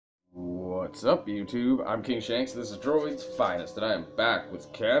What's up, YouTube? I'm King Shanks, this is Droid's Finest, and I am back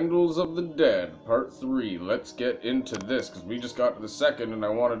with Candles of the Dead, Part 3. Let's get into this, because we just got to the second, and I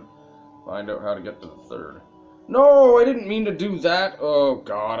want to find out how to get to the third. No, I didn't mean to do that! Oh,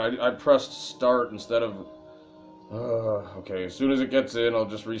 God, I pressed start instead of... okay, as soon as it gets in, I'll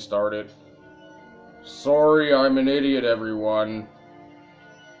just restart it. Sorry, I'm an idiot, everyone.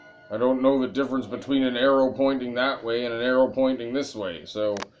 I don't know the difference between an arrow pointing that way and an arrow pointing this way,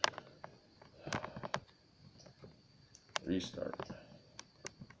 so... Restart.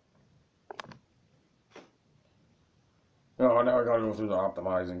 Oh, now I gotta go through the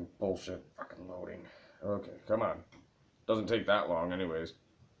optimizing bullshit fucking loading. Okay, come on. Doesn't take that long anyways.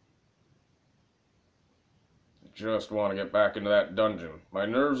 Just want to get back into that dungeon. My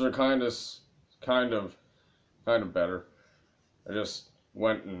nerves are kind of better. I just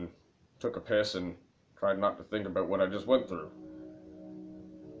went and took a piss and tried not to think about what I just went through.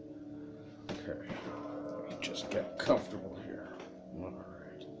 Okay. Let me just get comfortable here.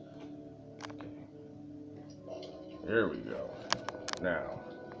 Alright. Here we go. Now,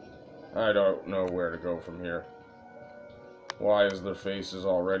 I don't know where to go from here. Why is their faces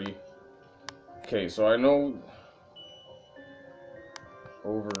already? Okay, so I know...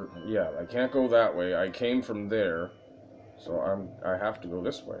 Yeah, I can't go that way. I came from there. So I have to go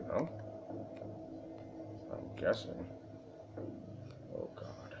this way, no? I'm guessing. Oh,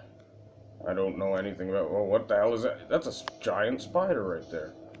 God. I don't know anything about... Oh, what the hell is that? That's a giant spider right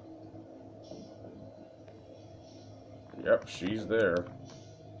there. Yep, she's there.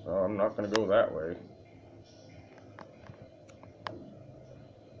 So I'm not going to go that way.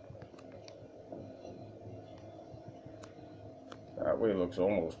 That way looks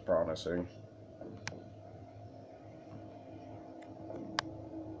almost promising.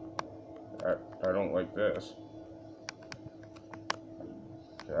 I don't like this.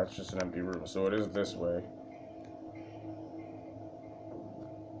 Okay, that's just an empty room, so it is this way.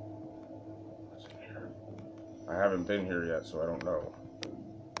 What's in here? I haven't been here yet, so I don't know.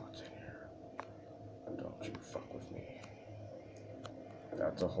 What's in here? Don't you fuck with me.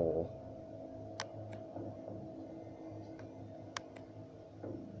 That's a hole.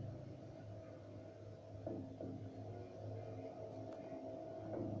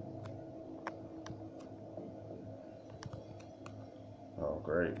 Oh,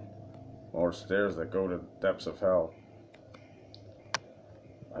 great. More stairs that go to the depths of hell.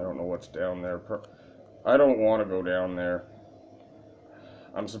 I don't know what's down there. I don't want to go down there.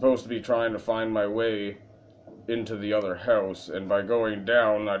 I'm supposed to be trying to find my way into the other house, and by going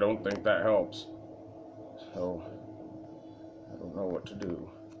down, I don't think that helps. So, I don't know what to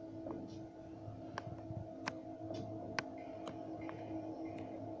do.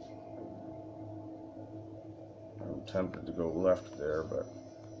 I'm tempted to go left there, but...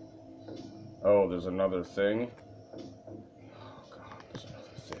 Oh, there's another thing. Oh, God, there's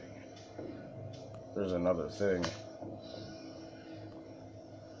another thing. There's another thing.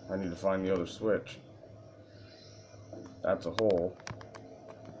 I need to find the other switch. That's a hole.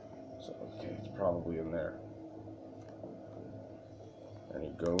 So, okay, it's probably in there.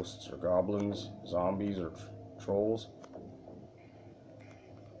 Any ghosts or goblins, zombies or trolls?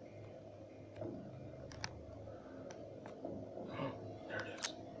 There it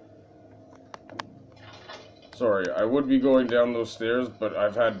is. Sorry, I would be going down those stairs, but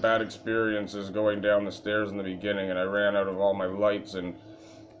I've had bad experiences going down the stairs in the beginning, and I ran out of all my lights, and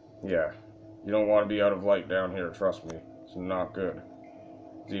yeah, you don't want to be out of light down here, trust me. It's not good.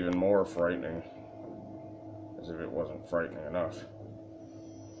 It's even more frightening, as if it wasn't frightening enough.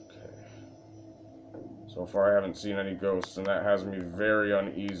 Okay. So far I haven't seen any ghosts, and that has me very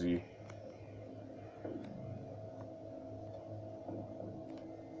uneasy.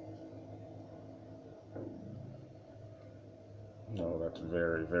 No, that's a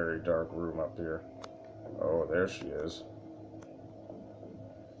very, very dark room up here. Oh, there she is.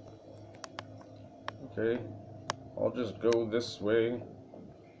 Okay, I'll just go this way.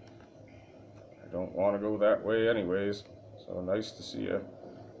 I don't want to go that way anyways, so nice to see you.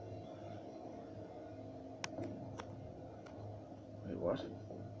 Wait, what?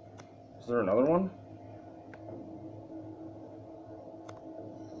 Is there another one?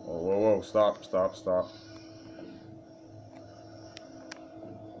 Whoa, whoa, whoa, stop, stop, stop.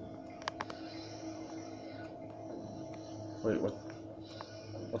 Wait,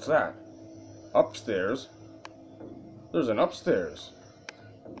 what's that? Upstairs? There's an upstairs.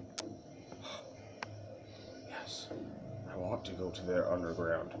 Yes. I want to go to their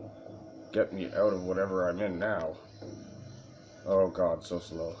underground. Get me out of whatever I'm in now. Oh, God, so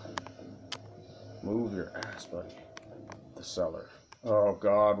slow. Move your ass, buddy. The cellar. Oh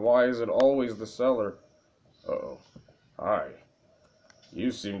god, why is it always the cellar? Uh-oh. Hi.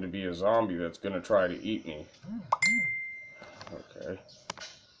 You seem to be a zombie that's gonna try to eat me. Okay.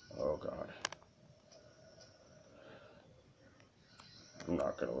 Oh god. I'm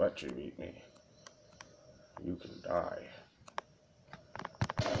not gonna let you eat me. You can die.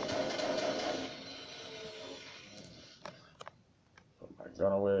 Put my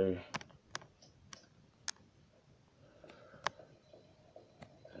gun away.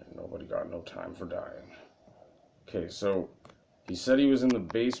 And nobody got no time for dying. Okay, so he said he was in the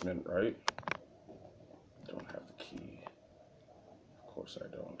basement, right? Don't have the key. Of course I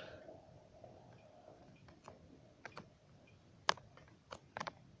don't.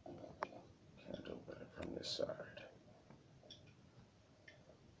 Can't open it from this side.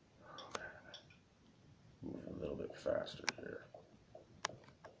 Oh man. Move a little bit faster here.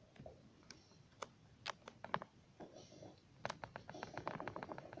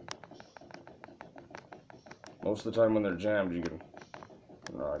 Most of the time when they're jammed, you can...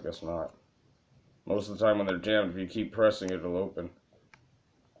 No, I guess not. Most of the time when they're jammed, if you keep pressing it, it'll open.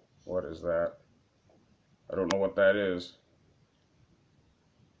 What is that? I don't know what that is.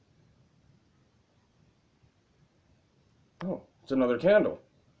 Oh, it's another candle.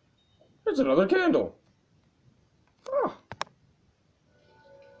 It's another candle. Oh.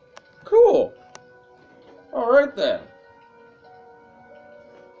 Cool. Alright then.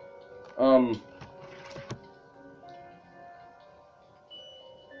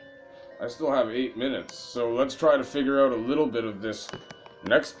 I still have 8 minutes, so let's try to figure out a little bit of this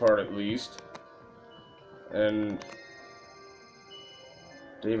next part at least. And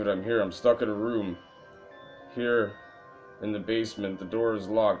David, I'm here. I'm stuck in a room. Here in the basement. The door is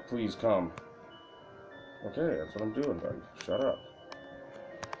locked. Please come. Okay, that's what I'm doing, buddy. Shut up.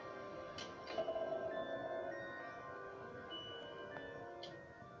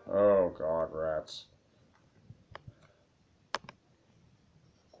 Oh god, rats.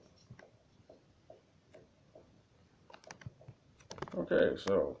 Okay,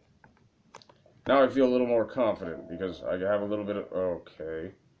 so now I feel a little more confident because I have a little bit of...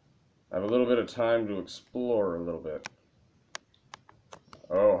 Okay. I have a little bit of time to explore a little bit.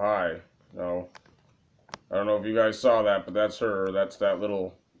 Oh, hi. No. I don't know if you guys saw that, but that's her. That's that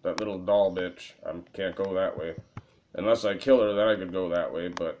little doll bitch. I can't go that way. Unless I kill her, then I could go that way,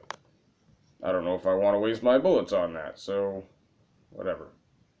 but I don't know if I want to waste my bullets on that, so whatever.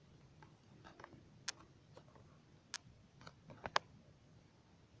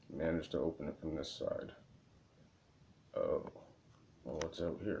 Managed to open it from this side. Oh. Well, what's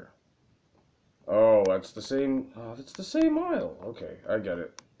out here? Oh, that's the same... Oh, that's the same aisle. Okay, I get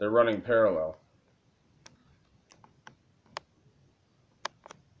it. They're running parallel.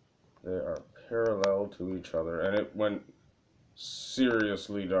 They are parallel to each other, and it went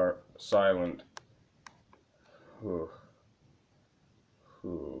seriously dark, silent. Whew.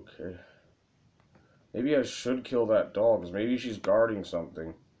 Okay. Maybe I should kill that doll, because maybe she's guarding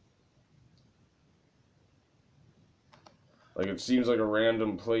something. Like, it seems like a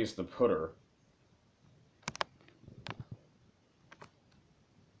random place to put her.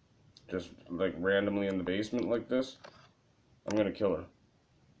 Just, like, randomly in the basement like this. I'm gonna kill her.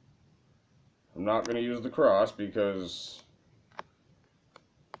 I'm not gonna use the cross, because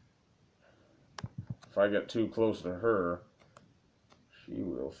if I get too close to her, she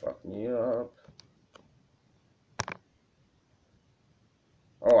will fuck me up.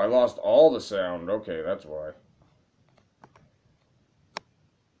 Oh, I lost all the sound. Okay, that's why.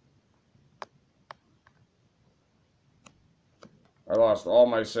 I lost all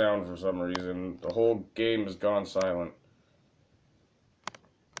my sound for some reason. The whole game has gone silent.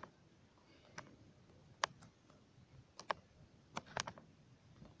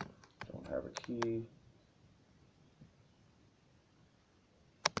 Don't have a key.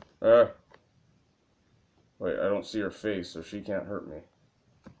 Wait, I don't see her face, so she can't hurt me.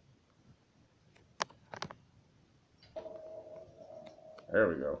 There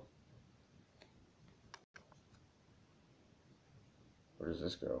we go. Where does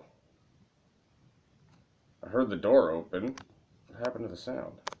this go? I heard the door open. What happened to the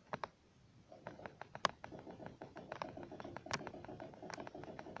sound?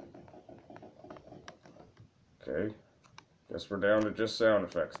 Okay. Guess we're down to just sound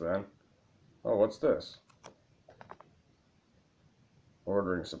effects then. Oh, what's this?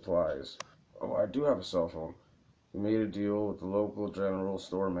 Ordering supplies. Oh, I do have a cell phone. We made a deal with the local general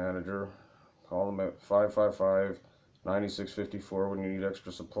store manager. Call them at 555-9654 when you need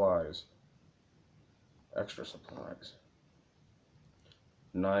extra supplies. Extra supplies.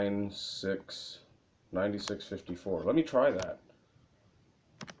 9654. Let me try that.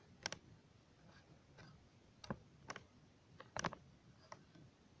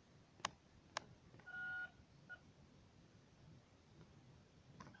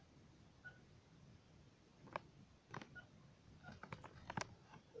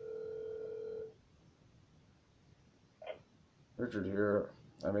 Richard here.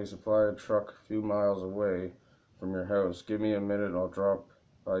 I may supply a truck a few miles away from your house. Give me a minute and I'll drop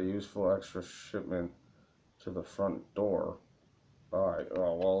a useful extra shipment to the front door. Bye.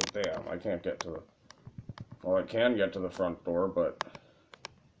 Oh, well, damn. I can't get to the... Well, I can get to the front door, but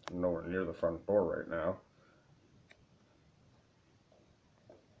I'm nowhere near the front door right now.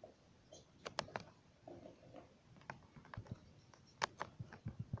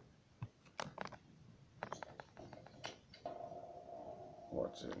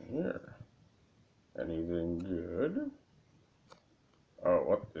 What's in here? Anything good? Oh,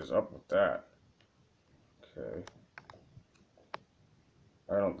 what is up with that? Okay.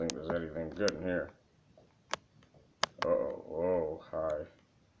 I don't think there's anything good in here. Uh-oh. Oh, hi.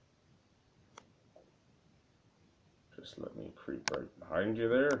 Just let me creep right behind you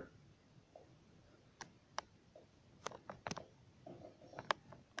there.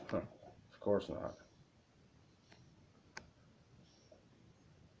 Huh. Of course not.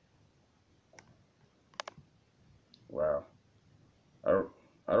 Wow. I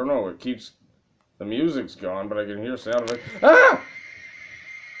don't know. It keeps... The music's gone, but I can hear sound of it. Ah!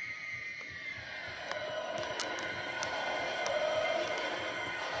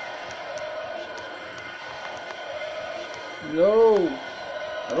 No!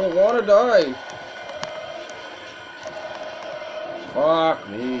 I don't want to die! Fuck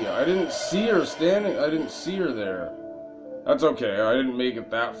me. I didn't see her standing. I didn't see her there. That's okay. I didn't make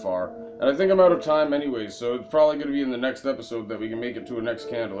it that far. And I think I'm out of time anyway, so it's probably going to be in the next episode that we can make it to a next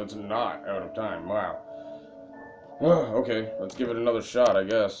candle. It's not out of time. Wow. Okay, let's give it another shot, I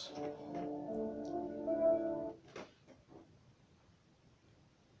guess.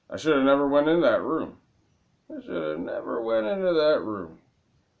 I should have never went in that room. I should have never went into that room.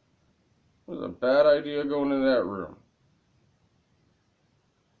 It was a bad idea going in that room.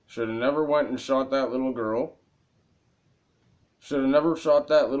 Should have never went and shot that little girl. Should have never shot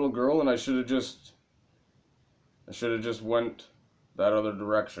that little girl, and I should have just went that other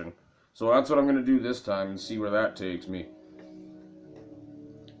direction. So that's what I'm going to do this time and see where that takes me.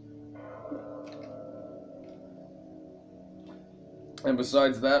 And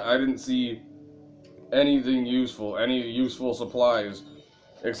besides that, I didn't see anything useful, any useful supplies,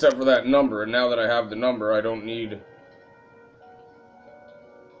 except for that number. And now that I have the number, I don't need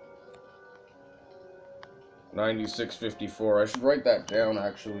 9654. I should write that down,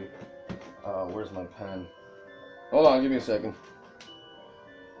 actually. Where's my pen? Hold on, give me a second.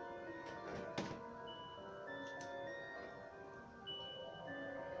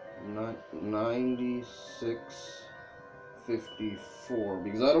 Not 9654,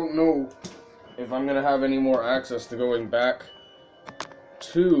 because I don't know if I'm gonna have any more access to going back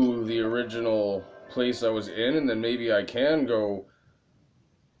to the original place I was in, and then maybe I can go.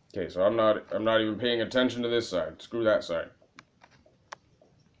 Okay, so I'm not even paying attention to this side. Screw that side.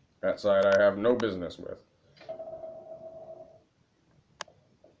 That side I have no business with.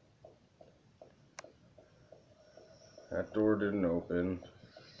 That door didn't open.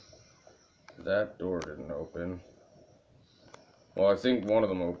 That door didn't open. Well, I think one of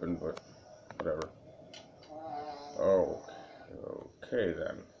them opened, but whatever. Oh, okay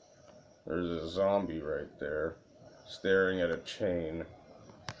then. There's a zombie right there, staring at a chain.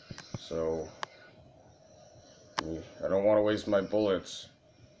 So, I don't want to waste my bullets.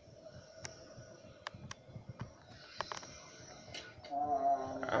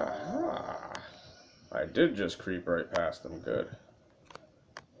 Aha! I did just creep right past them. Good.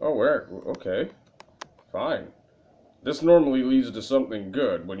 Oh, where? Okay. Fine. This normally leads to something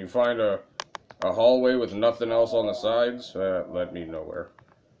good. When you find a hallway with nothing else on the sides, led me nowhere.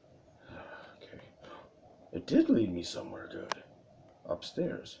 Okay. It did lead me somewhere good.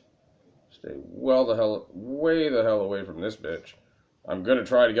 Upstairs. Stay way the hell away from this bitch. I'm gonna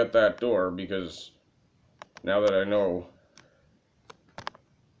try to get that door because now that I know.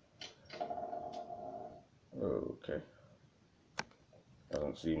 Okay.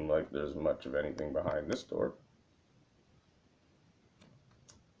 Doesn't seem like there's much of anything behind this door.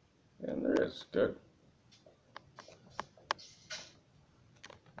 And there is. Good.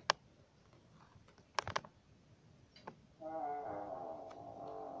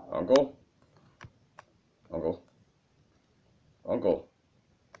 Uncle? Uncle? Uncle?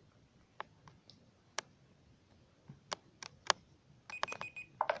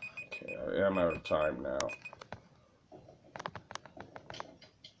 Okay, I am out of time now.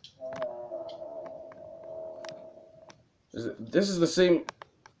 This is the same...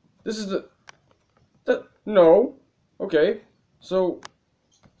 This is the... No. Okay. So...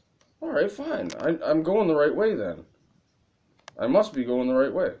 Alright, fine. I'm going the right way then. I must be going the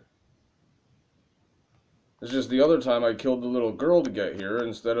right way. It's just the other time I killed the little girl to get here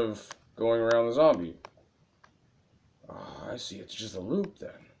instead of going around the zombie. Oh, I see. It's just a loop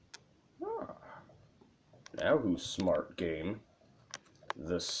then. Ah. Now who's smart, game?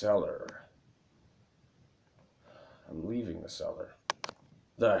 The cellar. I'm leaving the cellar.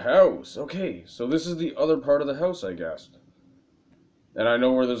 The house. Okay, so this is the other part of the house, I guess. And I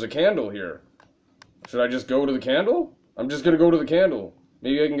know where there's a candle here. Should I just go to the candle? I'm just gonna go to the candle.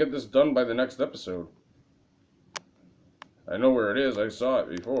 Maybe I can get this done by the next episode. I know where it is. I saw it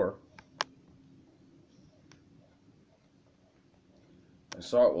before. I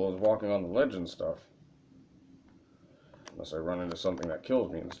saw it while I was walking on the ledge and stuff. Unless I run into something that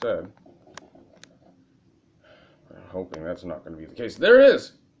kills me instead. I'm hoping that's not going to be the case. There it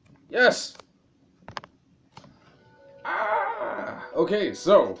is! Yes! Ah! Okay,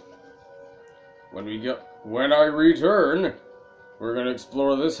 so when I return, we're going to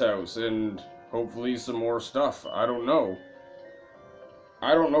explore this house and hopefully some more stuff. I don't know.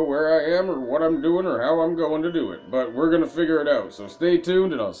 I don't know where I am or what I'm doing or how I'm going to do it, but we're going to figure it out. So stay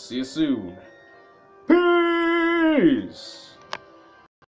tuned and I'll see you soon. Peace!